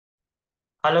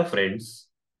Hello friends,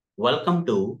 welcome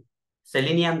to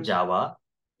Selenium Java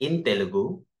in Telugu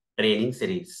training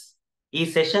series. ఈ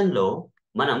సెషన్లో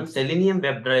మనం selenium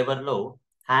web డ్రైవర్లో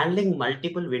handling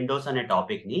multiple Windows అనే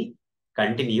టాపిక్ని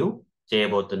కంటిన్యూ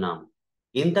చేయబోతున్నాం.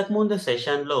 ఇంతకుముందు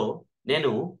సెషన్లో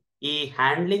నేను ఈ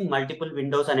హ్యాండ్లింగ్ మల్టిపుల్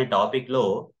విండోస్ అనే టాపిక్లో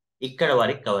ఇక్కడ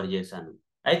వరకు కవర్ చేశాను.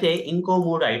 అయితే ఇంకో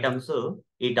 3 ఐటమ్స్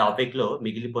ఈ టాపిక్లో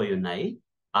మిగిలిపోయి ఉన్నాయి.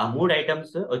 ఆ 3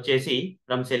 ఐటమ్స్ వచ్చేసి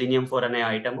ఫ్రమ్ సెలీనియం 4 అనే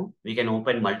item, we can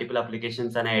open multiple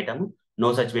applications అనే item, no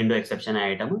such window exception అనే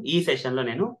ఐటమ్ ఈ సెషన్లో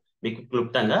నేను మీకు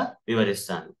క్లుప్తంగా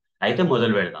వివరిస్తాను. అయితే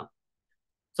మొదలు పెడదాం.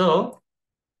 సో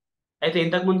అయితే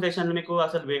ఇంతకుముందు సెషన్లో మీకు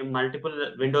అసలు మల్టిపుల్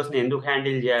విండోస్ని ఎందుకు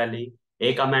హ్యాండిల్ చేయాలి,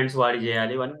 ఏ కమాండ్స్ వాడి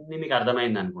చేయాలి, ఇవన్నీ మీకు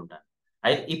అర్థమైంది అనుకుంటాను.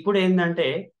 అయితే ఇప్పుడు ఏంటంటే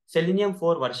సెలీనియం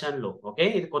 4 వర్షన్లో, ఓకే,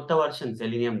 ఇది కొత్త వర్షన్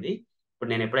సెలీనియంది.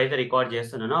 ఇప్పుడు నేను ఎప్పుడైతే రికార్డ్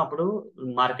చేస్తున్నానో అప్పుడు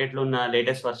మార్కెట్లో ఉన్న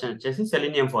లేటెస్ట్ వర్షన్ వచ్చేసి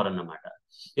సెలీనియం 4 అన్నమాట.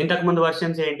 ఇంతకుముందు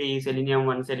వర్షన్స్ ఏంటి, సెలీనియం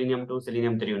 1, సెలీనియం 2,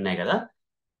 సెలీనియం 3 ఉన్నాయి కదా.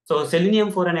 సో సెలీనియం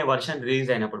 4 అనే వర్షన్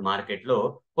రిలీజ్ అయినప్పుడు మార్కెట్లో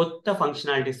కొత్త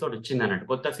ఫంక్షనాలిటీస్ తోటి వచ్చింది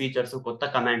అన్నట్టు, కొత్త ఫీచర్స్, కొత్త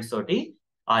కమాండ్స్ తోటి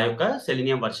ఆ యొక్క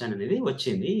సెలీనియం వర్షన్ అనేది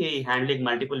వచ్చింది. ఈ హ్యాండ్లింగ్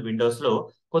మల్టిపుల్ విండోస్ లో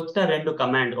కొత్త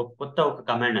ఒక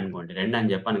కమాండ్ అనుకోండి, 2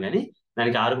 అని చెప్పాను కానీ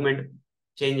దానికి ఆర్గ్యుమెంట్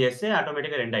చేంజ్ చేస్తే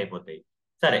ఆటోమేటిక్గా 2 అయిపోతాయి.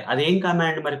 సరే, అదేం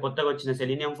కమాండ్ మరి కొత్తగా వచ్చిన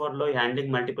సెలీనియం 4 లో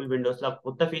హ్యాండ్లింగ్ మల్టిపుల్ విండోస్ లో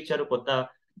కొత్త ఫీచర్,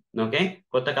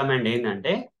 కొత్త కమాండ్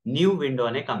ఏంటంటే న్యూ విండో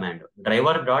అనే command.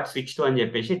 Driver dot switch to అని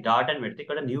చెప్పేసి డాట్ అని పెడితే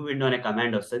ఇక్కడ న్యూ విండో అనే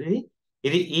కమాండ్ వస్తుంది.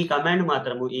 ఈ కమాండ్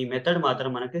మాత్రము, ఈ మెథడ్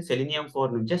మాత్రం మనకి సెలీనియం 4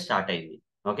 నుంచే స్టార్ట్ అయింది.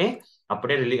 ఓకే,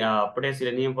 అప్పుడే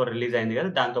సెలీనియం 4 రిలీజ్ అయింది కదా,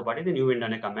 దాంతో పాటు ఇది న్యూ విండో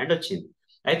అనే కమాండ్ వచ్చింది.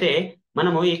 అయితే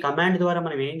మనము ఈ కమాండ్ ద్వారా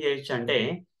మనం ఏం చేయొచ్చు అంటే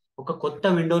ఒక కొత్త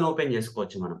విండోని ఓపెన్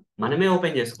చేసుకోవచ్చు, మనమే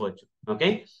ఓపెన్ చేసుకోవచ్చు. ఓకే,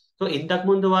 సో ఇంతకు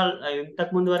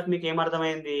ముందు వరకు మీకు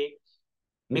ఏమర్థమైంది,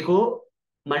 మీకు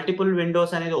మల్టిపుల్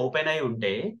విండోస్ అనేది ఓపెన్ అయి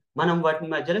ఉంటే మనం వాటి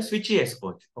మధ్యలో స్విచ్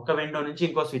చేసుకోవచ్చు, ఒక విండో నుంచి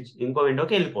ఇంకో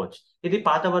విండోకి వెళ్ళిపోవచ్చు. ఇది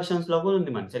పాత వర్షన్స్ లో కూడా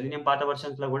ఉంది. మన సెలీనియం పాత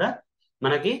వర్షన్స్ లో కూడా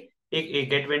మనకి ఈ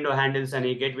గెట్ విండో హ్యాండిల్స్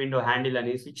అని, గెట్ విండో హ్యాండిల్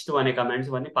అని, స్విచ్ టు అనే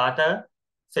కమాండ్స్ ఇవన్నీ పాత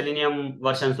సెలీనియం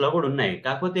వర్షన్స్ లో కూడా ఉన్నాయి.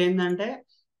 కాకపోతే ఏంటంటే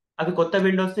అవి కొత్త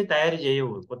విండోస్ ని తయారు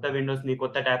చేయవు,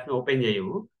 కొత్త ట్యాబ్ ని ఓపెన్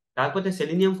చేయవు. కాకపోతే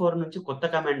సెలీనియం 4 నుంచి కొత్త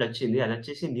కమాండ్ వచ్చింది, అది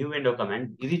వచ్చేసి న్యూ విండో కమాండ్.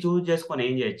 ఇది చూస్ చేసుకొని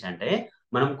ఏం చేయొచ్చు అంటే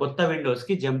మనం కొత్త విండోస్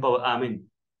కి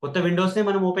కొత్త విండోస్ ని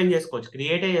మనం ఓపెన్ చేసుకోవచ్చు,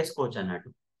 క్రియేటే చేసుకోవచ్చు అన్నట్టు.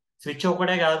 స్విచ్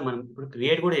ఒకటే కాదు, మనం ఇప్పుడు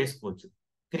క్రియేట్ కూడా చేసుకోవచ్చు.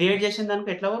 క్రియేట్ చేసిన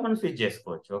దానికి ఎట్లాగో మనం స్విచ్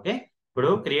చేసుకోవచ్చు. ఓకే, ఇప్పుడు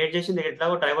క్రియేట్ చేసింది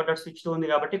ఎట్లాగో డ్రైవర్ డాట్ స్విచ్ ఉంది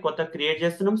కాబట్టి కొత్త క్రియేట్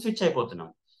చేస్తున్నాం, స్విచ్ అయిపోతున్నాం.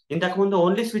 ఇంతకుముందు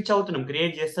ఓన్లీ స్విచ్ అవుతున్నాం,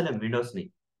 క్రియేట్ చేస్తలేం విండోస్ ని.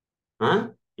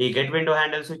 ఈ get window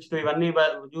handle, switch to ఇవన్నీ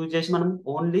యూజ్ చేసి మనం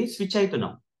ఓన్లీ స్విచ్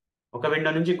అవుతున్నాం, ఒక విండో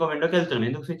నుంచి ఇంకో విండోకి వెళ్తున్నాం.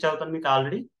 ఎందుకు స్విచ్ అవుతాం మీకు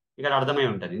ఆల్రెడీ ఇక్కడ అర్థమై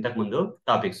ఉంటుంది, ఇంతకుముందు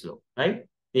టాపిక్స్ లో, రైట్?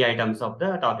 ఈ ఐటమ్స్ ఆఫ్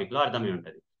ద టాపిక్ లో అర్థమై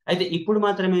ఉంటుంది. అయితే ఇప్పుడు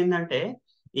మాత్రం ఏంటంటే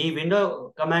ఈ విండో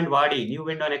కమాండ్ వాడి, న్యూ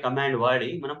విండో అనే కమాండ్ వాడి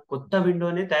మనం కొత్త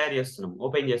విండోనే తయారు చేస్తున్నాం,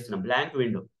 ఓపెన్ చేస్తున్నాం, బ్లాంక్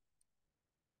విండో.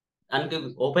 దానికి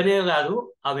ఓపెనే కాదు,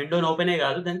 ఆ విండోని ఓపెనే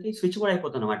కాదు, దానికి స్విచ్ కూడా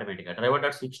అయిపోతున్నాం ఆటోమేటిక్గా. డ్రైవర్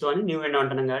డాట్ స్విచ్ టు అని న్యూ విండో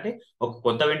అంటున్నాం కాబట్టి ఒక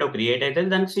కొత్త విండో క్రియేట్ అయితే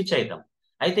దానికి స్విచ్ అవుతాం.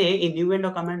 అయితే ఈ న్యూ విండో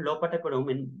కమాండ్ లోపల ఇప్పుడు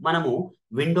మనము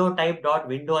విండో టైప్ డాట్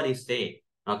విండో అని ఇస్తే,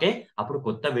 ఓకే, అప్పుడు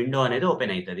కొత్త విండో అనేది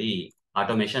ఓపెన్ అవుతుంది.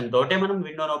 ఆటోమేషన్ తోటే మనం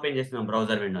విండోని ఓపెన్ చేస్తున్నాం,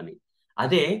 బ్రౌజర్ విండోని.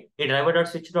 అదే ఈ driver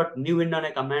dot switch dot new window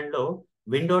అనే కమాండ్ లో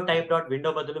విండో టైప్ డాట్ విండో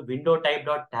బదులు విండో టైప్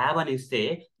డాట్ ట్యాబ్ అని ఇస్తే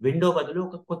విండో బదులు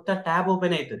ఒక కొత్త ట్యాబ్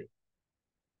ఓపెన్ అవుతుంది.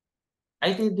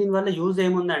 అయితే దీనివల్ల యూజ్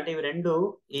ఏముందంటే ఇవి రెండు,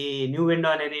 ఈ న్యూ విండో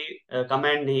అనేది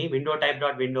కమాండ్ ని విండో టైప్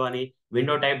డాట్ విండో అని,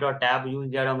 window type dot tab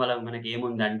use చేయడం వల్ల మనకి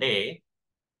ఏముందంటే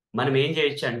మనం ఏం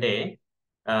చేయొచ్చు అంటే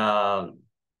ఆ,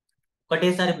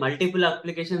 ఒకటేసారి మల్టిపుల్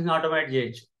అప్లికేషన్స్ ఆటోమేట్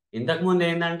చేయొచ్చు. ఇంతకుముందు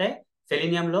ఏంటంటే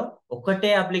సెలీనియంలో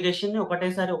ఒకటే అప్లికేషన్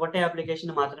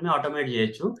మాత్రమే ఆటోమేట్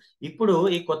చేయొచ్చు. ఇప్పుడు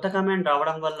ఈ కొత్త కమాండ్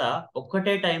రావడం వల్ల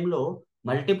ఒక్కటే టైంలో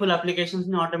మల్టిపుల్ అప్లికేషన్స్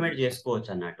ని ఆటోమేట్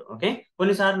చేసుకోవచ్చు అన్నట్టు. ఓకే,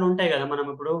 కొన్నిసార్లు ఉంటాయి కదా, మనం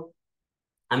ఇప్పుడు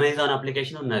అమెజాన్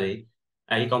అప్లికేషన్ ఉన్నది,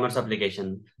 ఈ కామర్స్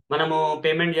అప్లికేషన్. మనము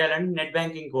పేమెంట్ చేయాలంటే నెట్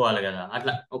బ్యాంకింగ్ పోవాలి కదా,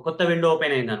 అట్లా ఒక కొత్త విండో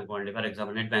ఓపెన్ అయింది అనుకోండి, ఫర్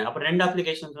ఎగ్జాంపుల్ నెట్ బ్యాంక్, అప్పుడు 2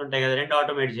 అప్లికేషన్స్ ఉంటాయి కదా, 2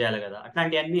 ఆటోమేట్ చేయాలి కదా.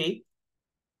 అట్లాంటివన్నీ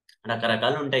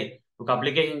రకరకాలు ఉంటాయి. ఒక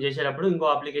అప్లికేషన్ చేసేటప్పుడు ఇంకో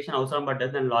అప్లికేషన్ అవసరం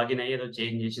పడ్డది, దాన్ని లాగిన్ అయ్యి ఏదో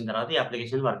చేంజ్ చేసిన తర్వాత ఈ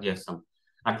అప్లికేషన్ వర్క్ చేస్తాం.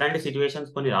 అట్లాంటి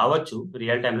సిచ్యువేషన్స్ కొన్ని రావచ్చు,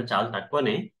 రియల్ టైంలో చాలా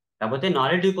తక్కువనే. కాకపోతే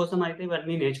నాలెడ్జ్ కోసం అయితే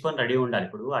ఇవన్నీ నేర్చుకొని రెడీ ఉండాలి.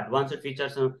 ఇప్పుడు అడ్వాన్స్డ్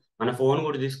ఫీచర్స్ మన ఫోన్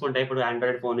కూడా తీసుకుంటే, ఇప్పుడు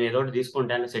ఆండ్రాయిడ్ ఫోన్ ఏదో ఒకటి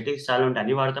తీసుకుంటే అందులో సెట్టింగ్స్ చాలా ఉంటాయి,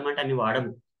 అన్ని వాడతామంటే అన్ని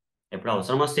వాడము. ఎప్పుడు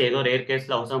అవసరం వస్తే ఏదో రేర్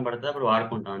కేసులో అవసరం పడుతుంది, అప్పుడు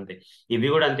వాడుకుంటాం అంతే. ఇవి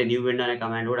కూడా అంతే, న్యూ విండో అనే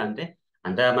కమాండ్ కూడా అంతే.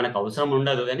 అంత మనకు అవసరం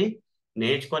ఉండదు కానీ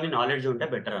నేర్చుకొని నాలెడ్జ్ ఉంటే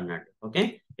బెటర్ అన్నట్టు. ఓకే,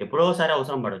 ఎప్పుడో ఒకసారి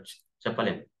అవసరం పడవచ్చు,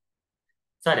 చెప్పలేము.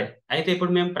 సరే, అయితే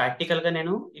ఇప్పుడు మేము ప్రాక్టికల్ గా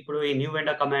నేను ఇప్పుడు ఈ న్యూ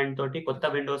విండో కమాండ్ తోటి కొత్త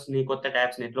విండోస్ ని, కొత్త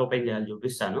ట్యాబ్స్ ని ఎట్లా ఓపెన్ చేయాలి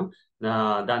చూపిస్తాను.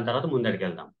 దాని తర్వాత ముందరికి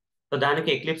వెళ్దాం. సో దానికి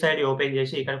ఎక్లిప్స్ ఐడి ఓపెన్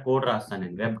చేసి ఇక్కడ కోడ్ రాస్తాను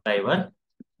నేను. Web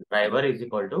driver is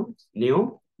equal to new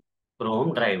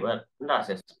chrome driver అని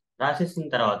రాసేస్తాం. రాసేసిన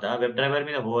తర్వాత వెబ్ డ్రైవర్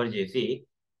మీద హోవర్ చేసి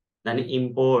దాన్ని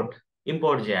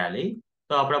ఇంపోర్ట్ చేయాలి.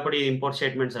 సో అప్పుడప్పుడు ఈ ఇంపోర్ట్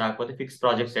స్టేట్మెంట్స్ రాకపోతే ఫిక్స్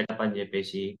ప్రాజెక్ట్ సెటప్ అని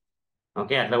చెప్పేసి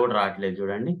ఓకే అట్లా కూడా రావట్లేదు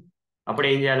చూడండి. అప్పుడు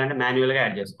ఏం చేయాలంటే మాన్యువల్గా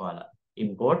యాడ్ చేసుకోవాలా.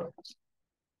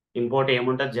 ఇంపోర్ట్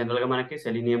ఏముంటుంది జనరల్గా మనకి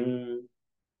సెలీనియం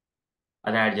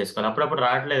అది యాడ్ చేసుకోవాలి. అప్పుడప్పుడు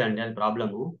రావట్లేదండి, అది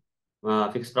ప్రాబ్లము.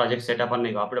 ఫిక్స్ ప్రాజెక్ట్ సెటప్ అని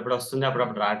అప్పుడప్పుడు వస్తుంది,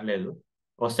 అప్పుడప్పుడు రావట్లేదు.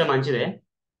 వస్తే మంచిదే,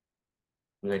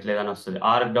 ఎట్లేదని వస్తుంది.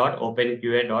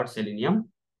 arc.openqa.selenium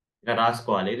ఇక్కడ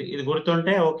రాసుకోవాలి. ఇది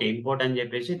గుర్తుంటే ఓకే ఇంపోర్ట్ అని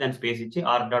చెప్పేసి దాని స్పేస్ ఇచ్చి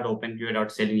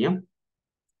arc.openqa.selenium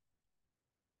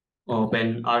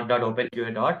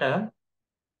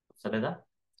వస్తలేదా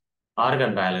ఆర్గ్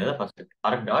అని రాయాలి కదా ఫస్ట్.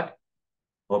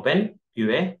 arc.openqa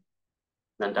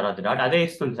దాని తర్వాత డాట్ అదే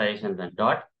ఇస్తుంది సజెషన్. దాని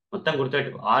డాట్ మొత్తం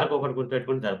గుర్తుపెట్టు, ఆర్క్ ఒకటి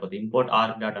గుర్తుపెట్టుకుంటే సరిపోతుంది. ఇంపోర్ట్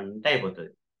ఆర్క్ డాట్ అంటే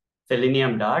అయిపోతుంది.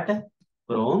 సెలీనియం డాట్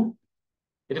క్రోమ్,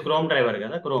 ఇది క్రోమ్ డ్రైవర్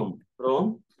కదా, chrome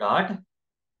dot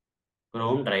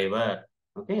chrome driver.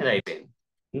 Okay ఇది అయిపోయింది.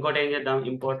 ఇంకోటి ఏం చేద్దాం,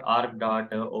 import arc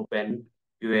dot open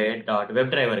UA dot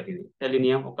web డ్రైవర్కి ఇది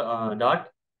సెలీనియం ఒక డాట్.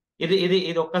 ఇది ఇది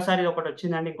ఇది ఒక్కసారి ఒకటి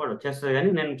వచ్చిందంటే ఇంకోటి వచ్చేస్తుంది, కానీ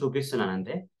నేను చూపిస్తున్నాను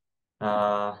అంతే.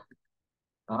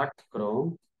 డాట్ క్రోమ్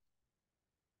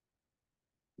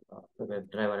వెబ్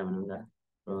డ్రైవర్ ఏమైనా ఉందా,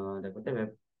 లేకపోతే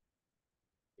వెబ్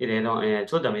ఇదేదో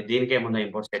చూద్దాం. దీనికి ఏముందో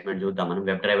ఇంపోర్ట్ స్టేట్మెంట్ చూద్దాం మనం.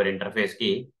 వెబ్ డ్రైవర్ ఇంటర్ఫేస్ కి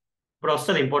ఇప్పుడు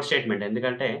వస్తుంది ఇంపోర్ట్ స్టేట్మెంట్,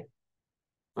 ఎందుకంటే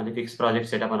అది ఫిక్స్ ప్రాజెక్ట్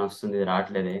సెటప్ అని వస్తుంది, ఇది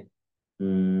రావట్లేదే.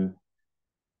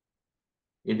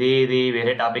 ఇది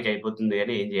వేరే టాపిక్ అయిపోతుంది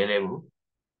కానీ ఏం చేయలేము.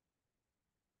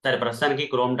 సరే ప్రస్తుతానికి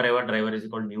chrome driver is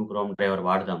equal new chrome driver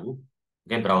వాడదాము.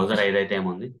 Okay browser ఏదైతే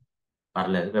ఏముంది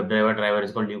పర్లేదు. Web driver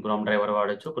is equal new chrome driver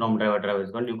వాడచ్చు, chrome driver is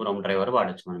equal new chrome driver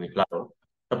వాడచ్చు మనం ఇట్లా.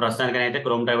 సో ప్రస్తుతానికి అయితే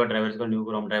chrome driver is equal new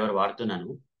chrome driver వాడుతున్నాను.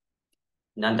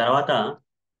 దాని తర్వాత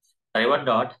driver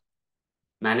dot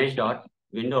manage dot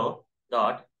window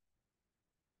dot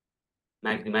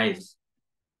maximise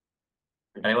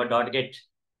driver dot get.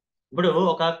 ఇప్పుడు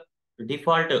ఒక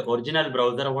డిఫాల్ట్ ఒరిజినల్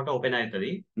బ్రౌజర్ ఒకటి ఓపెన్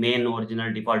అవుతుంది, main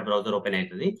original default browser open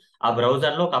అవుతుంది. ఆ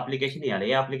బ్రౌజర్ లో ఒక అప్లికేషన్ ఇవ్వాలి.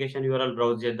 ఏ అప్లికేషన్ యూఆర్ఎల్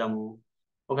బ్రౌజ్ చేద్దాము,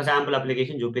 ఒక శాంపుల్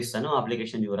అప్లికేషన్ చూపిస్తాను.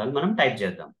 అప్లికేషన్ యూఆర్ఎల్ మనం టైప్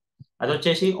చేద్దాం. అది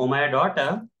వచ్చేసి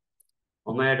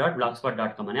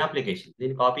omaya.blogspot.com అనే అప్లికేషన్.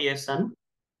 దీన్ని కాపీ చేస్తాను,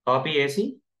 కాపీ చేసి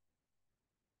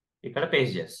ఇక్కడ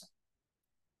పేస్ట్ చేస్తాను.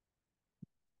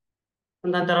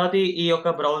 దాని తర్వాత ఈ యొక్క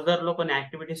బ్రౌజర్ లో కొన్ని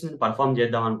యాక్టివిటీస్ పర్ఫామ్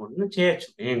చేద్దాం అనుకుంటున్నాను, చేయొచ్చు,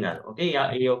 ఏం కాదు. ఓకే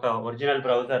ఈ యొక్క ఒరిజినల్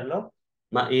బ్రౌజర్ లో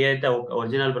ఏదైతే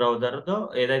ఒరిజినల్ బ్రౌజర్ తో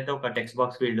ఏదైతే ఒక టెక్స్ట్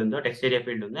బాక్స్ ఫీల్డ్ ఉందో, టెక్స్ట్ ఏరియా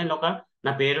ఫీల్డ్ ఉందో, అందులో ఒక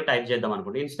నా పేరు టైప్ చేద్దాం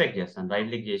అనుకుంటే ఇన్స్పెక్ట్ చేస్తాను. రైట్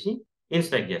క్లిక్ చేసి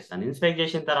ఇన్స్పెక్ట్ చేస్తాను. ఇన్స్పెక్ట్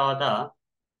చేసిన తర్వాత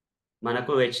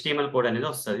మనకు HTML కోడ్ అనేది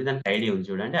వస్తుంది. దానికి ఐడి ఉంది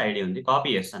చూడండి, ఐడి ఉంది, కాపీ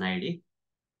చేస్తాను ఐడి.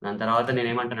 దాని తర్వాత నేను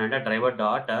ఏమంటాను అంటే డ్రైవర్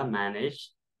డాట్ మేనేజ్,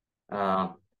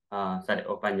 సరే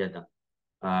ఒక పని చేద్దాం,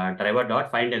 డ్రైవర్ డాట్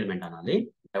ఫైండ్ ఎలిమెంట్ అనాలి.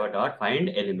 Driver dot find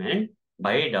element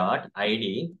by dot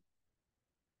ID,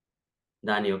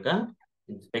 దాని యొక్క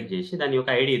ఇన్స్పెక్ట్ చేసి దాని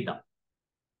యొక్క ఐడి ఇద్దాం.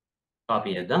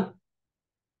 కాపీ చేద్దాం,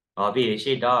 కాపీ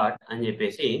చేసి డాట్ అని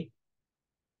చెప్పేసి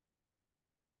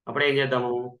అప్పుడు ఏం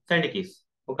చేద్దాము, సెండ్ కీస్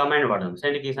ఒక కమాండ్ వాడదాం.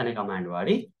 సెండ్ కీస్ అనే కమాండ్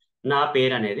వాడి నా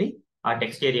పేరు అనేది ఆ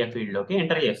టెక్స్ట్ ఏరియా ఫీల్డ్ లోకి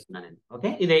ఎంటర్ చేస్తున్నాను నేను. ఓకే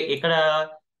ఇది ఇక్కడ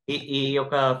ఈ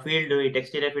యొక్క ఫీల్డ్, ఈ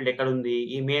టెక్స్ట్ ఏరియా ఫీల్డ్ ఎక్కడ ఉంది,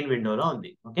 ఈ మెయిన్ విండోలో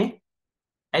ఉంది. ఓకే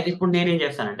అయితే ఇప్పుడు నేనేం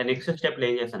చేస్తానంటే నెక్స్ట్ స్టెప్ లో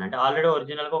ఏం చేస్తానంటే, ఆల్రెడీ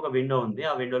ఒరిజినల్ గా ఒక విండో ఉంది,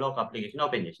 ఆ విండోలో ఒక అప్లికేషన్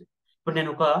ఓపెన్ చేసి ఇప్పుడు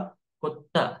నేను ఒక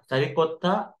సరికొత్త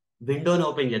విండోని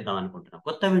ఓపెన్ చేద్దాం అనుకుంటున్నాను.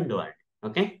 కొత్త విండో అండి.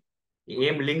 ఓకే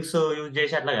ఏం లింక్స్ యూజ్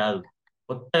చేసి అట్లా కాదు,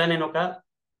 కొత్తగా నేను ఒక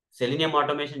సెలీనియం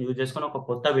ఆటోమేషన్ యూజ్ చేసుకొని ఒక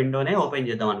కొత్త విండోనే ఓపెన్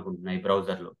చేద్దాం అనుకుంటున్నా ఈ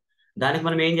బ్రౌజర్ లో. దానికి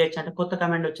మనం ఏం చేయొచ్చు అంటే, కొత్త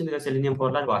కమాండ్ వచ్చింది కదా సెలీనియం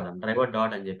 4 లాగా వాడదాం. డ్రైవర్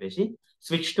డాట్ అని చెప్పేసి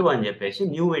స్విచ్ టు అని చెప్పేసి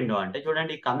న్యూ విండో అంటే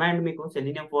చూడండి, ఈ కమాండ్ మీకు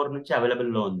సెలీనియం 4 నుంచి అవైలబుల్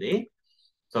లో ఉంది.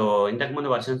 సో ఇంతకు ముందు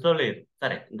వర్షన్స్ లో లేదు.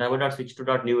 సరే driver dot switch to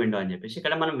dot new window అని చెప్పేసి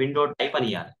ఇక్కడ మనం విండో టైప్ అని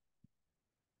ఇవ్వాలి.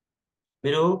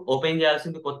 మీరు ఓపెన్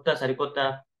చేయాల్సింది సరికొత్త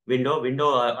విండో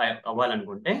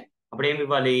అవ్వాలనుకుంటే అప్పుడు ఏమి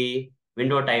ఇవ్వాలి,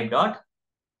 విండో టైప్ డాట్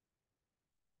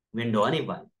విండో అని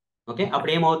ఇవ్వాలి. ఓకే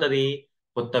అప్పుడు ఏమవుతుంది,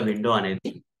 కొత్త విండో అనేది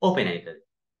ఓపెన్ అవుతుంది.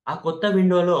 ఆ కొత్త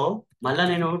విండోలో మళ్ళీ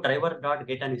నేను డ్రైవర్ డాట్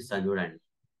గెట్ అని ఇస్తాను చూడండి.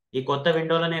 ఈ కొత్త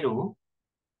విండోలో నేను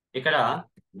ఇక్కడ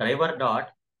డ్రైవర్ డాట్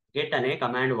గెట్ అనే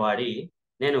కమాండ్ వాడి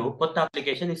నేను కొత్త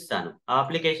అప్లికేషన్ ఇస్తాను. ఆ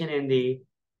అప్లికేషన్ ఏంది,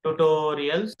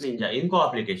 ట్యుటోరియల్స్ నింజా.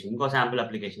 ఇంకో శాంపుల్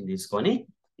అప్లికేషన్ తీసుకొని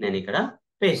నేను ఇక్కడ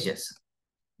పేస్ట్ చేస్తాను.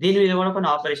 దీని మీద కూడా కొన్ని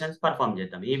ఆపరేషన్స్ పర్ఫామ్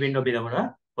చేద్దాం. ఈ విండో మీద కూడా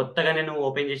కొత్తగా నేను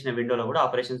ఓపెన్ చేసిన విండోలో కూడా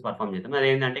ఆపరేషన్స్ పర్ఫామ్ చేద్దాం.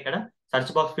 అదేంటంటే ఇక్కడ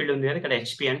సర్చ్ బాక్స్ ఫీల్డ్ ఉంది కదా, ఇక్కడ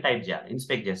HP అని టైప్ చేయాలి.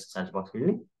 ఇన్స్పెక్ట్ చేస్తాను సర్చ్ బాక్స్ ఫీల్డ్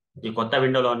ని, ఈ కొత్త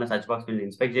విండోలో ఉన్న సర్చ్ బాక్స్ ఫీల్డ్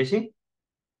ఇన్స్పెక్ట్ చేసి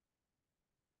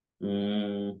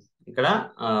ఇక్కడ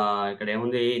ఇక్కడ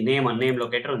ఏముంది, నేమ్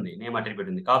లొకేటర్ ఉంది, నేమ్ అట్రిబ్యూట్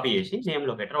ఉంది, కాపీ చేసి నేమ్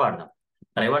లొకేటర్ వాడదాం.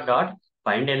 Driver dot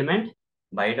find element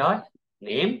by dot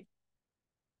name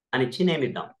అని ఇచ్చి నేమ్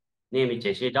ఇద్దాం. నేమ్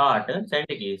ఇచ్చేసి డాట్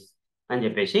సెండ్ కీస్ అని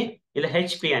చెప్పేసి ఇలా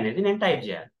హెచ్పి అనేది నేను టైప్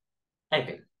చేయాలి.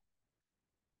 అయిపోయింది.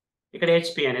 ఇక్కడ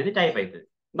హెచ్పి అనేది టైప్ అవుతుంది.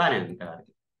 బాగానే ఉంది ఇక్కడ.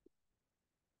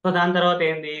 సో దాని తర్వాత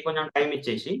ఏంది, కొంచెం టైం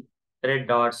ఇచ్చేసి థ్రెడ్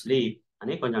డాట్ స్లీప్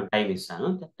అని కొంచెం టైం ఇస్తాను.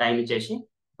 టైం ఇచ్చేసి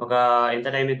ఒక ఎంత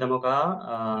టైం ఇద్దాం, ఒక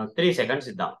 3 సెకండ్స్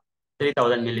ఇద్దాం.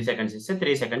 3000 ms ఇస్తే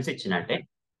 3 సెకండ్స్ ఇచ్చినట్టే.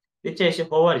 ఇచ్చేసి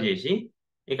హోవర్ చేసి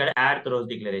ఇక్కడ యాడ్ త్రోస్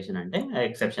డిక్లరేషన్ అంటే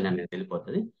ఎక్సెప్షన్ అనేది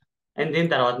వెళ్ళిపోతుంది. అండ్ దీని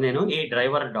తర్వాత నేను ఈ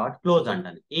డ్రైవర్ డాట్ క్లోజ్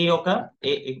అంటాను. ఈ యొక్క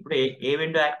ఇప్పుడు ఏ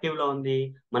విండో యాక్టివ్ లో ఉంది,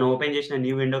 మనం ఓపెన్ చేసిన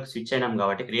న్యూ విండోకి స్విచ్ అయినాం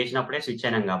కాబట్టి, క్రియేషన్ అప్పుడే స్విచ్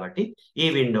అయినాం కాబట్టి ఈ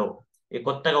విండో, ఈ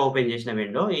కొత్తగా ఓపెన్ చేసిన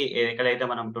విండో, ఈ ఎక్కడైతే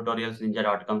మనం ట్యూటోరియల్స్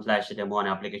ninja.com/demo అనే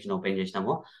application open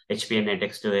చేసినామో, HTML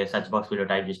text search box video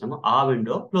type చేసినామో ఆ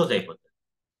విండో క్లోజ్ అయిపోతుంది.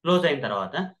 క్లోజ్ అయిన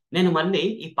తర్వాత నేను మళ్ళీ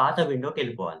ఈ పాత విండోకి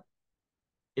వెళ్ళిపోవాలి.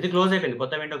 ఇది క్లోజ్ అయిపోయింది,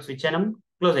 కొత్త విండోకి స్విచ్ అయినాం,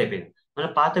 క్లోజ్ అయిపోయింది. మనం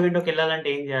పాత విండోకి వెళ్ళాలంటే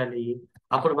ఏం చేయాలి,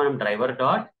 అప్పుడు మనం driver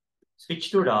dot switch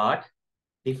to dot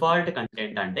default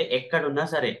content అంటే ఎక్కడున్నా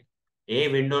సరే, ఏ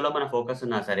విండోలో మన ఫోకస్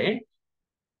ఉన్నా సరే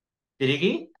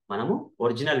తిరిగి మనము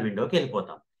ఒరిజినల్ విండోకి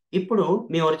వెళ్ళిపోతాం. ఇప్పుడు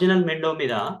మీ ఒరిజినల్ విండో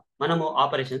మీద మనము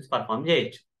ఆపరేషన్స్ పర్ఫామ్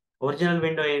చేయొచ్చు. ఒరిజినల్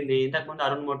విండో ఏంది, ఇంతకుముందు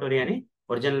అరుణ్ మోటోరి అని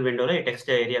ఒరిజినల్ విండోలో ఈ టెక్స్ట్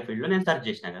ఏరియా ఫీల్డ్ లో నేను సెర్చ్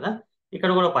చేసిన కదా.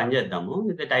 ఇక్కడ కూడా పని చేద్దాము.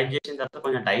 ఇది టైప్ చేసిన తర్వాత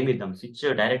కొంచెం టైం ఇద్దాం. స్విచ్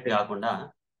డైరెక్ట్ కాకుండా,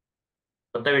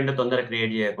 కొత్త విండో తొందరగా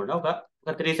క్రియేట్ చేయకుండా ఒక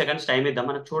 3 సెకండ్స్ టైం ఇద్దాం,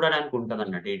 మనకు చూడడానికి ఉంటుంది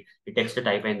అన్నట్టు ఈ టెక్స్ట్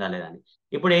టైప్ అయిందా లేదా అని.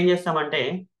 ఇప్పుడు ఏం చేస్తామంటే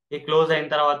ఈ క్లోజ్ అయిన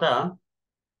తర్వాత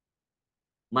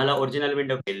మళ్ళీ ఒరిజినల్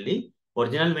విండోకి వెళ్ళి,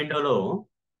 ఒరిజినల్ విండోలో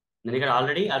నేను ఇక్కడ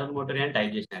ఆల్రెడీ అరుణ్ మోటోరి అని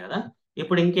టైప్ చేసిన కదా,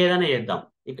 ఇప్పుడు ఇంకేదైనా చేద్దాం.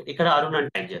 ఇక్కడ అరుణ్ అని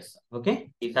టైప్ చేస్తాం. ఓకే,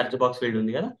 ఈ సెర్చ్ బాక్స్ ఫీల్డ్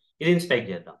ఉంది కదా, ఇది ఇన్స్పెక్ట్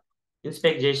చేద్దాం.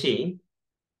 ఇన్స్పెక్ట్ చేసి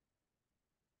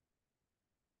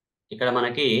ఇక్కడ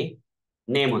మనకి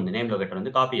నేమ్ ఉంది, నేమ్ లొకేటర్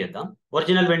ఉంది, కాపీ చేద్దాం.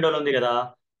 ఒరిజినల్ విండోలో ఉంది కదా,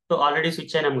 సో ఆల్రెడీ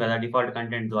స్విచ్ అయినాం కదా డిఫాల్ట్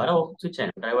కంటెంట్ ద్వారా, స్విచ్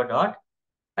అయినాం. Driver dot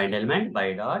find element by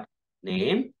dot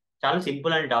name. చాలా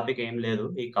సింపుల్ అండ్ టాపిక్ ఏం లేదు,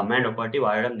 ఈ కమాండ్ ఒకటి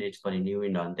వాడడం నేర్చుకొని న్యూ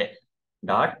విండో అంతే.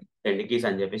 డాట్ సెండ్ కీస్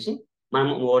అని చెప్పేసి మనం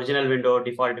original window,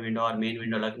 default window are main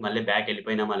విండోలోకి మళ్ళీ బ్యాక్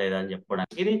వెళ్ళిపోయినామా లేదా అని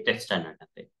చెప్పుకోవడానికి ఇది టెక్స్ట్ అన్నట్టు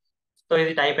అంతే. సో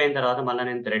ఇది టైప్ అయిన తర్వాత మళ్ళీ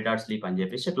నేను థ్రెడ్ డాట్ స్లీప్ అని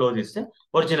చెప్పేసి క్లోజ్ ఇస్తే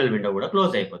ఒరిజినల్ విండో కూడా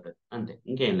క్లోజ్ అయిపోతుంది అంతే,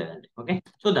 ఇంకేం లేదండి. ఓకే,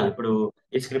 చూద్దాం ఇప్పుడు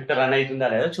ఈ స్క్రిప్ట్ రన్ అవుతుందా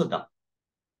లేదా చూద్దాం.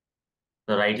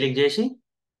 సో రైట్ క్లిక్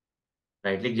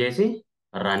చేసి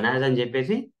రన్ యాజ్ అని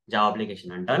చెప్పేసి జావా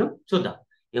అప్లికేషన్ అంటాను. చూద్దాం.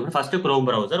 ఇప్పుడు ఫస్ట్ క్రోమ్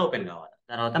బ్రౌజర్ ఓపెన్ కావాలి,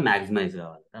 తర్వాత మ్యాక్సిమైజ్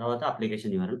కావాలి, తర్వాత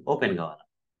అప్లికేషన్ యూఆర్ఎల్ ఓపెన్ కావాలి.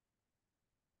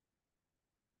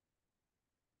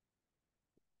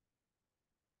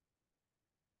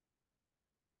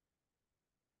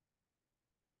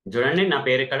 చూడండి నా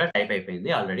పేరు ఇక్కడ టైప్ అయిపోయింది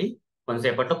ఆల్రెడీ.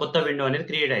 కొంతసేపట్లో కొత్త విండో అనేది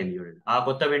క్రియేట్ అయింది. చూడండి ఆ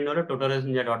కొత్త విండోలో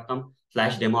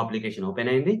tutorialsninja.com/demo అప్లికేషన్ ఓపెన్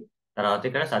అయింది. తర్వాత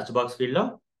ఇక్కడ సెర్చ్ బాక్స్ ఫీల్డ్ లో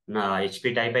నా హెచ్పి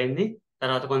టైప్ అయింది.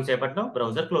 తర్వాత కొంతసేపట్లో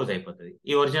బ్రౌజర్ క్లోజ్ అయిపోతుంది.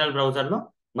 ఈ ఒరిజినల్ బ్రౌజర్ లో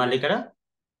మళ్ళీ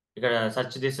ఇక్కడ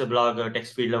search this blog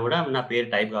text field లో కూడా నా పేరు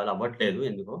టైప్ కావాలి, అవ్వట్లేదు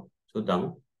ఎందుకో చూద్దాము.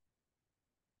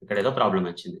 ఇక్కడ ఏదో ప్రాబ్లం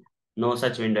వచ్చింది, నో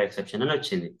సచ్ విండో ఎక్సెప్షన్ అని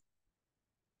వచ్చింది.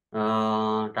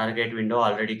 టార్గెట్ విండో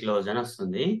ఆల్రెడీ క్లోజ్ అని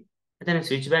వస్తుంది. అయితే నేను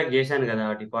స్విచ్ బ్యాక్ చేశాను కదా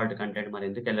డిఫాల్ట్ కంటెంట్, మరి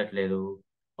ఎందుకు వెళ్ళట్లేదు?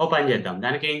 ఓ పని చేద్దాం,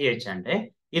 దానికి ఏం చేయొచ్చు అంటే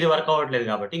ఇది వర్క్ అవ్వట్లేదు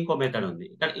కాబట్టి ఇంకో మెథడ్ ఉంది.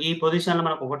 ఇక్కడ ఈ పొజిషన్ లో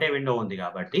మనకు ఒకటే విండో ఉంది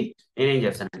కాబట్టి నేనేం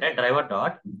చేస్తానంటే driver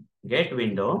dot get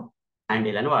window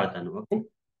handle అని వాడతాను. ఓకే,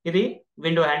 ఇది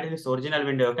విండో హ్యాండిల్ ఇస్తుంది, ఒరిజినల్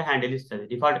విండో యొక్క హ్యాండిల్ ఇస్తుంది.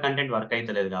 డిఫాల్ట్ కంటెంట్ వర్క్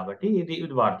అవుతలేదు కాబట్టి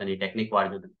ఇది వాడతాను, ఈ టెక్నిక్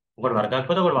వాడుతుంది. ఒకటి వర్క్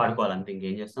కాకపోతే ఒకటి వాడుకోవాలి అంతే,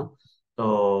 ఇంకేం చేస్తాం. So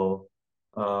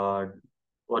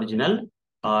original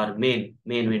are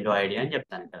main window ID అని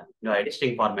చెప్తాను. ఇక్కడ విండో ఐడి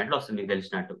స్ట్రింగ్ ఫార్మాట్ లో వస్తుంది మీకు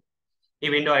తెలిసినట్టు. ఈ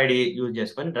విండో ఐడి యూజ్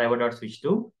చేసుకొని driver dot switch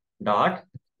to dot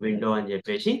window అని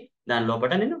చెప్పేసి దాని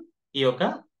లోపల నేను ఈ యొక్క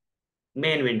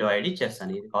మెయిన్ విండో ఐడి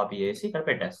ఇచ్చేస్తాను. ఇది కాపీ చేసి ఇక్కడ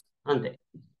పెట్టేస్తాను అంతే.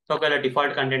 సో ఒకవేళ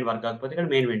డిఫాల్ట్ కంటెంట్ వర్క్ కాకపోతే ఇక్కడ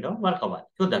మెయిన్ విండో వర్క్ అవ్వాలి.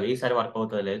 చూద్దాం ఈసారి వర్క్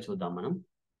అవుతుందో లేదో చూద్దాం. మనం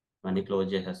ఇవన్నీ క్లోజ్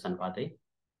చేసేస్తాను పాతవి.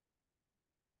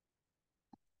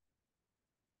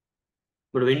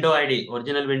 ఇప్పుడు విండో ఐడి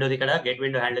ఒరిజినల్ విండోది ఇక్కడ గెట్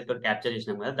విండో హ్యాండిల్ తోటి క్యాప్చర్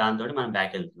చేసినాం కదా, దాంతో మనం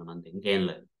బ్యాక్ వెళ్తున్నాం అంతే, ఇంకేం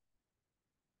లేదు.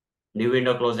 న్యూ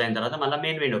విండో క్లోజ్ అయిన తర్వాత మళ్ళీ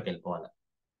మెయిన్ విండోకి వెళ్ళిపోవాలి.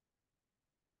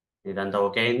 ఇదంతా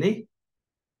ఓకే అయింది,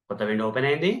 కొత్త విండో ఓపెన్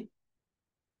అయింది.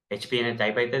 హెచ్పి అనేది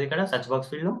టైప్ అవుతుంది ఇక్కడ సెర్చ్ బాక్స్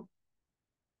ఫీల్డ్ లో.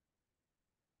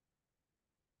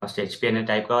 ఫస్ట్ హెచ్పి అనేది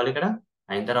టైప్ కావాలి ఇక్కడ.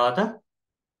 అయిన తర్వాత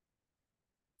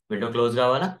విండో క్లోజ్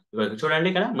కావాలా. చూడండి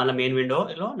ఇక్కడ మళ్ళీ మెయిన్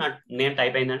విండోలో నా నేమ్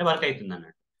టైప్ అయిందంటే వర్క్ అవుతుంది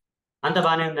అన్నట్టు. అంత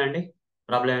బాగానే ఉందండి,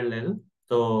 ప్రాబ్లం ఏం లేదు.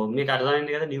 సో మీకు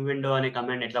అర్థమైంది కదా న్యూ విండో అనే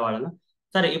కమాండ్ ఎట్లా వాడాలో.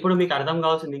 సరే, ఇప్పుడు మీకు అర్థం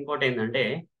కావాల్సింది ఇంకోటి ఏంటంటే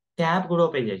ట్యాబ్ కూడా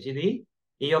ఓపెన్ చేయొచ్చు. ఇది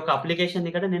ఈ యొక్క అప్లికేషన్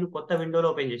ఇక్కడ నేను కొత్త విండోలో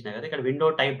ఓపెన్ చేసిన కదా, ఇక్కడ విండో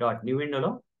టైప్ డాట్ న్యూ విండోలో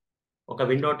ఒక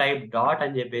విండో టైప్ డాట్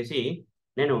అని చెప్పేసి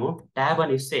నేను ట్యాబ్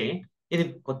అని ఇస్తే ఇది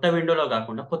కొత్త విండోలో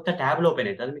కాకుండా కొత్త ట్యాబ్ లో ఓపెన్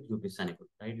అవుతుంది. అది మీకు చూపిస్తాను. ఇప్పుడు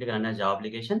రైట్ క్లిక్ అన్న జాబ్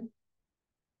అప్లికేషన్,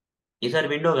 ఈసారి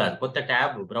విండో కాదు కొత్త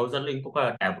ట్యాబ్, బ్రౌజర్ లో ఇంకొక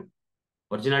ట్యాబ్.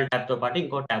 ఒరిజినల్ ట్యాబ్తో పాటు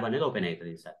ఇంకో ట్యాబ్ అనేది ఓపెన్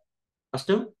అవుతుంది sir.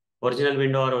 First original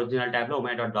window are original ట్యాబ్లో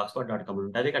omai.blogspot.com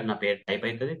ఉంటుంది. ఇక్కడ నా పేరు టైప్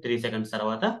అవుతుంది. 3 సెకండ్స్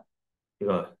తర్వాత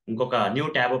ఇగో ఇంకొక న్యూ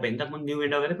ట్యాబ్ ఓపెన్. ఇంతకుముందు న్యూ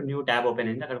విండో కదా, ఇప్పుడు న్యూ ట్యాబ్ ఓపెన్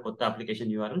అయింది. అక్కడ కొత్త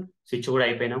అప్లికేషన్ URL స్విచ్ కూడా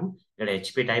అయిపోయినాము. ఇక్కడ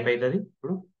హెచ్పి టైప్ అవుతుంది.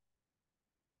 ఇప్పుడు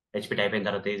హెచ్పి టైప్ అయిన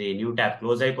తర్వాత ఇది న్యూ ట్యాబ్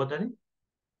క్లోజ్ అయిపోతుంది.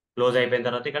 క్లోజ్ అయిపోయిన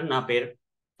తర్వాత ఇక్కడ నా పేరు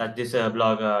search this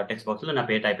blog text box లో నా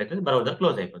పేరు టైప్ అవుతుంది. బ్రౌజర్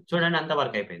క్లోజ్ అయిపోతుంది. చూడండి అంత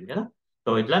వర్క్ అయిపోయింది కదా.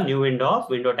 సో ఇట్లా new window of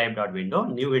window type dot window,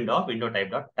 new window of window type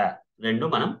dot tab రెండు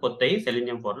మనం కొత్త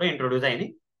Selenium 4 లో ఇంట్రొడ్యూస్ అయినాయి.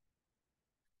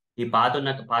 ఈ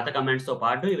పాత కమెంట్స్ తో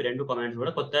పాటు ఇవి రెండు కమెంట్స్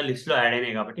కూడా కొత్త లిస్ట్ లో యాడ్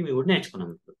అయినాయి కాబట్టి ఇవి కూడా నేర్చుకున్నాం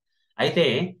ఇప్పుడు. అయితే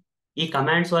ఈ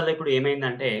కమాండ్స్ వల్ల ఇప్పుడు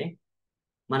ఏమైందంటే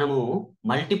మనము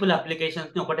మల్టిపుల్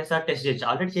అప్లికేషన్స్ ని ఒకటేసారి టెస్ట్ చేయొచ్చు.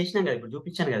 ఆల్రెడీ చేసినాం కదా, ఇప్పుడు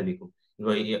చూపించాను కదా మీకు.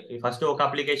 ఇంకో ఫస్ట్ ఒక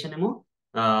అప్లికేషన్ ఏమో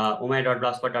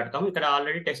omai.blogspot.com ఇక్కడ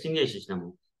ఆల్రెడీ టెస్టింగ్ చేసేసినాము.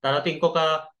 తర్వాత ఇంకొక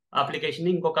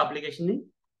అప్లికేషన్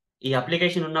ఈ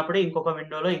అప్లికేషన్ ఉన్నప్పుడే ఇంకొక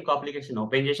విండోలో ఇంకో అప్లికేషన్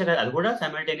ఓపెన్ చేసి అది కూడా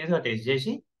సైమల్టేనియస్ గా టెస్ట్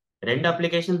చేసి రెండు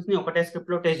అప్లికేషన్స్ ని ఒకటే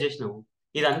స్క్రిప్ట్ లో టెస్ట్ చేసినాము.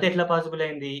 ఇదంతా ఎట్లా పాసిబుల్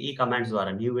అయింది? ఈ కమాండ్స్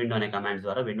ద్వారా, న్యూ విండో అనే కమాండ్స్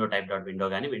ద్వారా, విండో టైప్ డాట్ విండో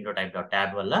కానీ విండో టైప్ డాట్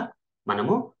ట్యాబ్ వల్ల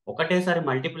మనము ఒకటేసారి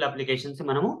మల్టిపుల్ అప్లికేషన్స్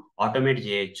మనము ఆటోమేట్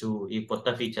చేయొచ్చు. ఈ కొత్త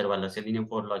ఫీచర్ వల్ల, Selenium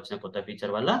 4 లో వచ్చిన కొత్త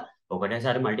ఫీచర్ వల్ల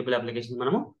ఒకటేసారి మల్టిపుల్ అప్లికేషన్స్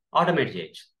మనము ఆటోమేట్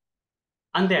చేయొచ్చు.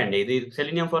 అంతే అండి. ఇది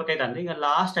Selenium 4 అయితే అంతే. ఇక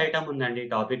లాస్ట్ ఐటమ్ ఉందండి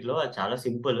టాపిక్ లో, అది చాలా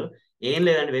సింపుల్. ఏం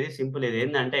లేదండి, వెరీ సింపుల్. ఇది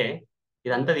ఏంటంటే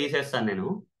ఇదంతా తీసేస్తాను నేను.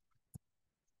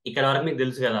 ఇక్కడ వరకు మీకు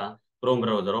తెలుసు కదా, క్రోమ్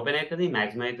బ్రౌజర్ ఓపెన్ అవుతుంది,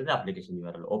 మ్యాక్సిమం అవుతుంది, అప్లికేషన్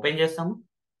URL ఓపెన్ చేస్తాము.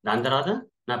 దాని తర్వాత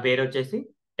నా పేరు వచ్చేసి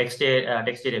టెక్స్ట్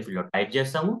ఏరియా ఫీల్డ్ లో టైప్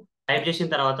చేస్తాము. టైప్ చేసిన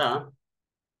తర్వాత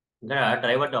ఇక్కడ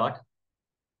driver dot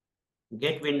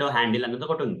get window handle అన్నది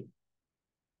ఒకటి ఉంది.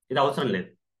 ఇది అవసరం లేదు.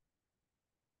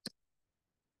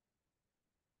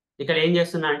 ఇక్కడ ఏం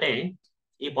చేస్తున్నా అంటే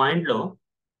ఈ పాయింట్ లో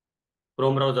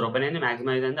క్రోమ్ బ్రౌజర్ ఓపెన్ అయింది,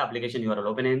 మ్యాక్సిమం అయింది, అప్లికేషన్ URL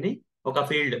ఓపెన్ అయింది, ఒక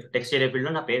ఫీల్డ్ టెక్స్ట్ ఏరియా ఫీల్డ్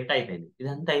లో నా పేరు టైప్ అయింది.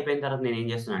 ఇదంతా అయిపోయిన తర్వాత నేను ఏం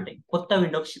చేస్తున్నా అంటే కొత్త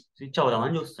విండోకి స్విచ్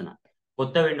అవుదామని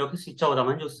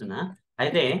చూస్తున్నా.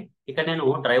 అయితే ఇక్కడ నేను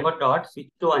డ్రైవర్ డాట్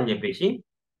స్విచ్ టు అని చెప్పేసి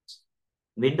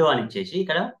విండో అని ఇచ్చేసి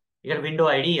ఇక్కడ విండో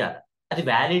ఐడి ఇవ్వాలి. అది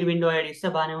వ్యాలిడ్ విండో ఐడి ఇస్తే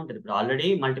బాగానే ఉంటుంది. ఇప్పుడు ఆల్రెడీ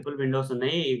మల్టిపుల్ విండోస్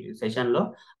ఉన్నాయి ఈ సెషన్ లో.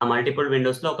 ఆ మల్టిపుల్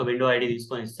విండోస్ లో ఒక విండో ఐడి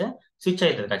తీసుకొని ఇస్తే స్విచ్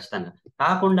అవుతుంది ఖచ్చితంగా.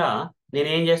 కాకుండా నేను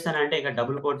ఏం చేస్తానంటే ఇక్కడ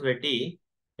డబుల్ కోట్స్ పెట్టి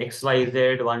XYZ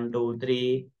 1 2 3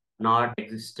 నాట్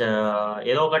ఎగ్జిస్ట్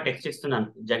ఏదో ఒక టెక్స్ట్ ఇస్తున్నాను,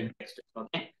 జంక్ టెక్స్ట్.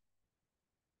 ఓకే,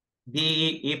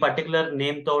 ఈ పర్టికులర్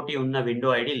నేమ్ తోటి ఉన్న విండో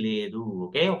ఐడి లేదు.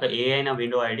 ఓకే, ఒక ఏ అయినా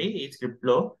విండో ఐడి ఈ స్క్రిప్ట్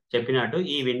లో చెప్పినట్టు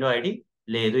ఈ విండో ఐడి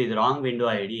లేదు, ఇది రాంగ్ విండో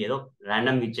ఐడి, ఏదో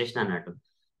ర్యాండమ్ ఇచ్చేసిన అన్నట్టు.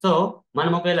 సో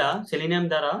మనం ఒకవేళ Selenium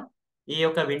ద్వారా ఈ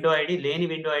యొక్క విండో ఐడి లేని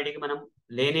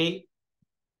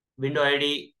విండో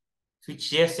ఐడి స్విచ్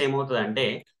చేస్తే ఏమవుతుంది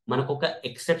మనకు ఒక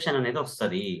ఎక్సెప్షన్ అనేది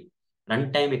వస్తుంది, రన్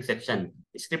టైమ్ ఎక్సెప్షన్.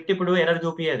 స్క్రిప్ట్ ఇప్పుడు ఎర్రర్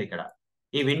చూపించదు. ఇక్కడ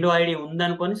ఈ విండో ఐడి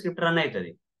ఉందనుకొని స్క్రిప్ట్ రన్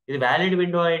అవుతుంది. ఇది వ్యాలిడ్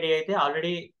విండో ఐడి అయితే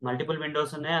ఆల్రెడీ మల్టిపుల్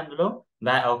విండోస్ ఉన్నాయి, అందులో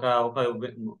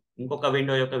ఇంకొక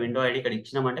విండో యొక్క విండో ఐడి ఇక్కడ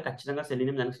ఇచ్చినామంటే ఖచ్చితంగా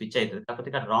Selenium దానికి స్విచ్ అవుతుంది. కాకపోతే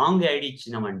ఇక్కడ రాంగ్ ఐడి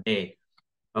ఇచ్చినామంటే,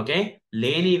 ఓకే,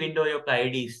 లేని విండో యొక్క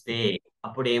ఐడి ఇస్తే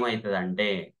అప్పుడు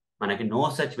ఏమవుతుంది మనకి నో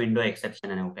సచ్ విండో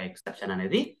ఎక్సెప్షన్ అనే ఒక ఎక్సెప్షన్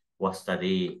అనేది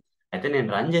వస్తుంది. అయితే నేను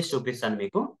రన్ చేసి చూపిస్తాను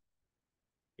మీకు.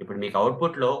 ఇప్పుడు మీకు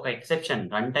అవుట్పుట్ లో ఒక exception,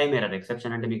 run time error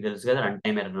exception అంటే మీకు తెలుసు కదా, రన్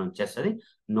టైమ్ ఎర్రర్ వచ్చేస్తుంది.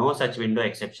 నో సచ్ విండో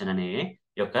ఎక్సెప్షన్ అనే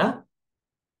యొక్క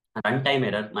రన్ టైమ్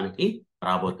ఎర్రర్ మనకి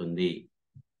రాబోతుంది.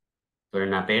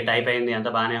 చూడండి నా పేరు టైప్ అయింది, అంత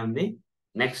బాగానే ఉంది.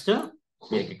 నెక్స్ట్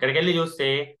మీరు ఇక్కడికి వెళ్ళి చూస్తే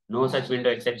no such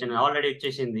window exception already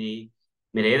వచ్చేసింది.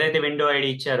 మీరు ఏదైతే విండో ఐడి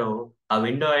ఇచ్చారో ఆ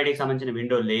విండో ఐడికి సంబంధించిన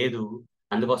విండో లేదు,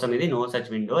 అందుకోసం ఇది నో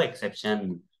సచ్ విండో ఎక్సెప్షన్.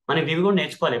 మనం ఇవి కూడా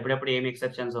నేర్చుకోవాలి, ఎప్పుడెప్పుడు ఏమి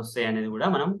ఎక్సెప్షన్స్ వస్తాయి అనేది కూడా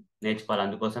మనం నేర్చుకోవాలి.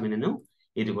 అందుకోసం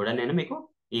ఇది కూడా నేను మీకు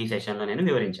ఈ సెషన్ లో నేను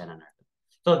వివరించాను అన్నట్టు.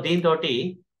 సో దీంతో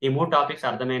ఈ 3 టాపిక్స్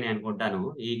అర్థమైనాయి అనుకుంటాను.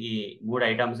 ఈ 3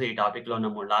 ఐటమ్స్, ఈ టాపిక్ లో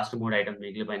ఉన్న లాస్ట్ 3 ఐటమ్స్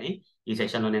మిగిలిపోయినాయి. ఈ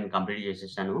సెషన్ లో నేను కంప్లీట్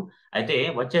చేసేసాను. అయితే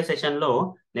వచ్చే సెషన్ లో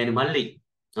నేను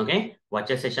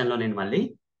మళ్ళీ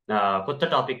కొత్త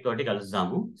టాపిక్ తోటి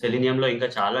కలుద్దాము. Selenium లో ఇంకా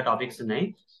చాలా టాపిక్స్ ఉన్నాయి.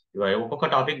 ఒక్కొక్క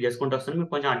టాపిక్ చేసుకుంటూ వస్తున్నాం.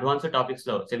 మీకు కొంచెం అడ్వాన్స్డ్ టాపిక్స్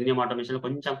లో Selenium ఆటోమేషన్ లో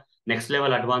కొంచెం next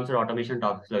level advanced automation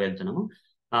topics లో వెళ్తున్నాము.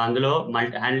 అందులో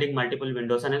హ్యాండ్లింగ్ మల్టిపుల్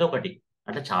విండోస్ అనేది ఒకటి.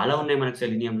 అట్లా చాలా ఉన్నాయి మనకి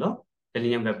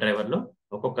Selenium WebDriver లో.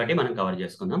 ఒక్కొక్కటి మనం కవర్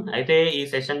చేసుకుందాం. అయితే ఈ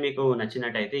సెషన్ మీకు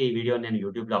నచ్చినట్టయితే ఈ వీడియో నేను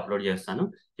యూట్యూబ్ లో అప్లోడ్ చేస్తాను.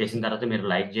 చేసిన తర్వాత మీరు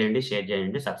లైక్ చేయండి, షేర్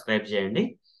చేయండి, సబ్స్క్రైబ్ చేయండి.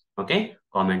 ఓకే,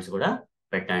 కామెంట్స్ కూడా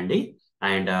పెట్టండి.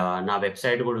 అండ్ నా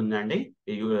వెబ్సైట్ కూడా ఉందండి.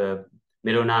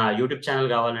 మీరు నా యూట్యూబ్ ఛానల్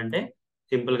కావాలంటే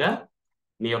సింపుల్ గా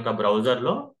మీ యొక్క బ్రౌజర్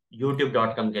లో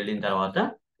youtube.comకి వెళ్ళిన తర్వాత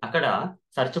అక్కడ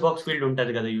సెర్చ్ బాక్స్ ఫీల్డ్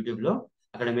ఉంటుంది కదా యూట్యూబ్ లో,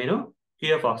 అక్కడ మీరు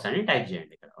QFox అని టైప్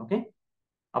చేయండి ఇక్కడ. ఓకే,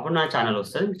 అప్పుడు నా ఛానల్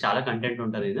వస్తుంది. చాలా కంటెంట్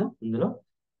ఉంటుంది ఇందులో.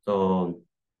 సో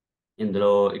ఇందులో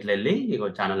ఇట్లా వెళ్ళి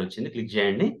ఛానల్ వచ్చింది, క్లిక్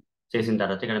చేయండి. చేసిన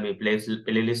తర్వాత ఇక్కడ మీ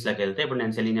ప్లేలిస్ట్ లోకి వెళ్తే ఇప్పుడు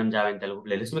నేను selenium Java in Telugu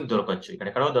playlist మీకు దొరకవచ్చు. ఇక్కడ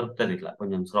ఎక్కడో దొరుకుతుంది, ఇట్లా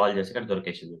కొంచెం స్క్రాల్ చేసి ఇక్కడ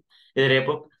దొరికేసింది. ఇది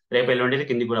రేపు ఎల్లుండి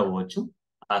కిందికి కూడా పోవచ్చు,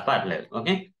 పర్లేదు.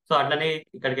 ఓకే, సో అట్లనే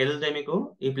ఇక్కడికి వెళ్తే మీకు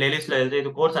ఈ ప్లేలిస్ట్ లో వెళ్తే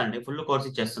ఇది కోర్స్ అండి, ఫుల్ కోర్స్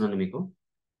ఇచ్చేస్తున్నాను మీకు.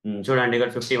 చూడండి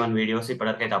ఇక్కడ 51 వీడియోస్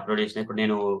ఇప్పటివరకు అయితే అప్లోడ్ చేసిన. ఇప్పుడు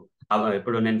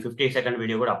నేను 50 సెకండ్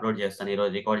వీడియో కూడా అప్లోడ్ చేస్తాను. ఈ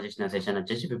రోజు రికార్డ్ చేసిన సెషన్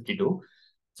వచ్చేసి 52.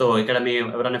 సో ఇక్కడ మీ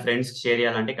ఎవరైనా ఫ్రెండ్స్ షేర్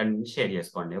చేయాలంటే ఇక్కడ నుంచి షేర్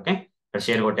చేసుకోండి. ఓకే, ఇక్కడ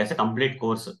షేర్ కొట్టేస్తే కంప్లీట్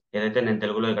కోర్స్ ఏదైతే నేను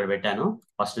తెలుగులో ఇక్కడ పెట్టానో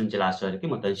ఫస్ట్ నుంచి లాస్ట్ వరకు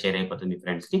మొత్తం షేర్ అయిపోతుంది మీ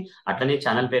ఫ్రెండ్స్ కి. అట్లనే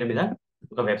ఛానల్ పేరు మీద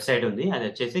ఒక వెబ్సైట్ ఉంది, అది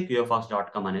వచ్చేసి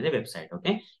qfox.com అనేది వెబ్సైట్.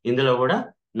 ఓకే, ఇందులో కూడా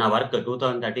నా వర్క్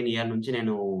 2013 ఇయర్ నుంచి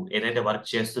నేను ఏదైతే వర్క్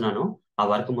చేస్తున్నానో ఆ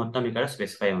వర్క్ మొత్తం ఇక్కడ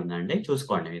స్పెసిఫై ఉందండి,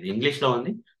 చూసుకోండి. ఇది ఇంగ్లీష్ లో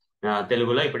ఉంది,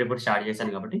 తెలుగులో ఇప్పుడు స్టార్ట్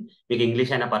చేశాను కాబట్టి మీకు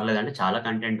ఇంగ్లీష్ అయినా పర్లేదండి, చాలా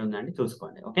కంటెంట్ ఉందండి,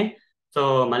 చూసుకోండి. ఓకే, సో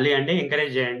మళ్ళీ అండి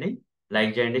ఎంకరేజ్ చేయండి,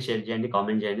 లైక్ చేయండి, షేర్ చేయండి,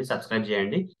 కామెంట్ చేయండి, సబ్స్క్రైబ్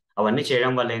చేయండి. అవన్నీ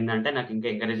చేయడం వల్ల ఏంటంటే నాకు ఇంకా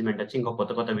ఎంకరేజ్మెంట్ వచ్చి ఇంకా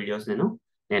కొత్త వీడియోస్ నేను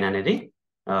అనేది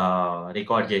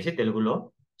రికార్డ్ చేసి తెలుగులో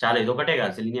చాలా, ఇదొకటే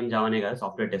కాదు సెలీనియం జావానే కాదు,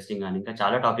 సాఫ్ట్వేర్ టెస్టింగ్ కానీ ఇంకా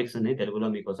చాలా టాపిక్స్ ఉన్నాయి తెలుగులో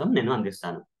మీకోసం నేను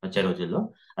అందిస్తాను వచ్చే రోజుల్లో.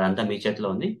 అదంతా మీ చేతిలో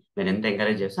ఉంది, మీరు ఎంత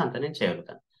ఎంకరేజ్ చేస్తే అంత నేను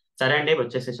చేయగలుగుతాను. సరే అండి,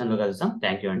 వచ్చే సెషన్లో కలుస్తాం.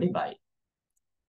 థ్యాంక్ యూ అండి, బాయ్.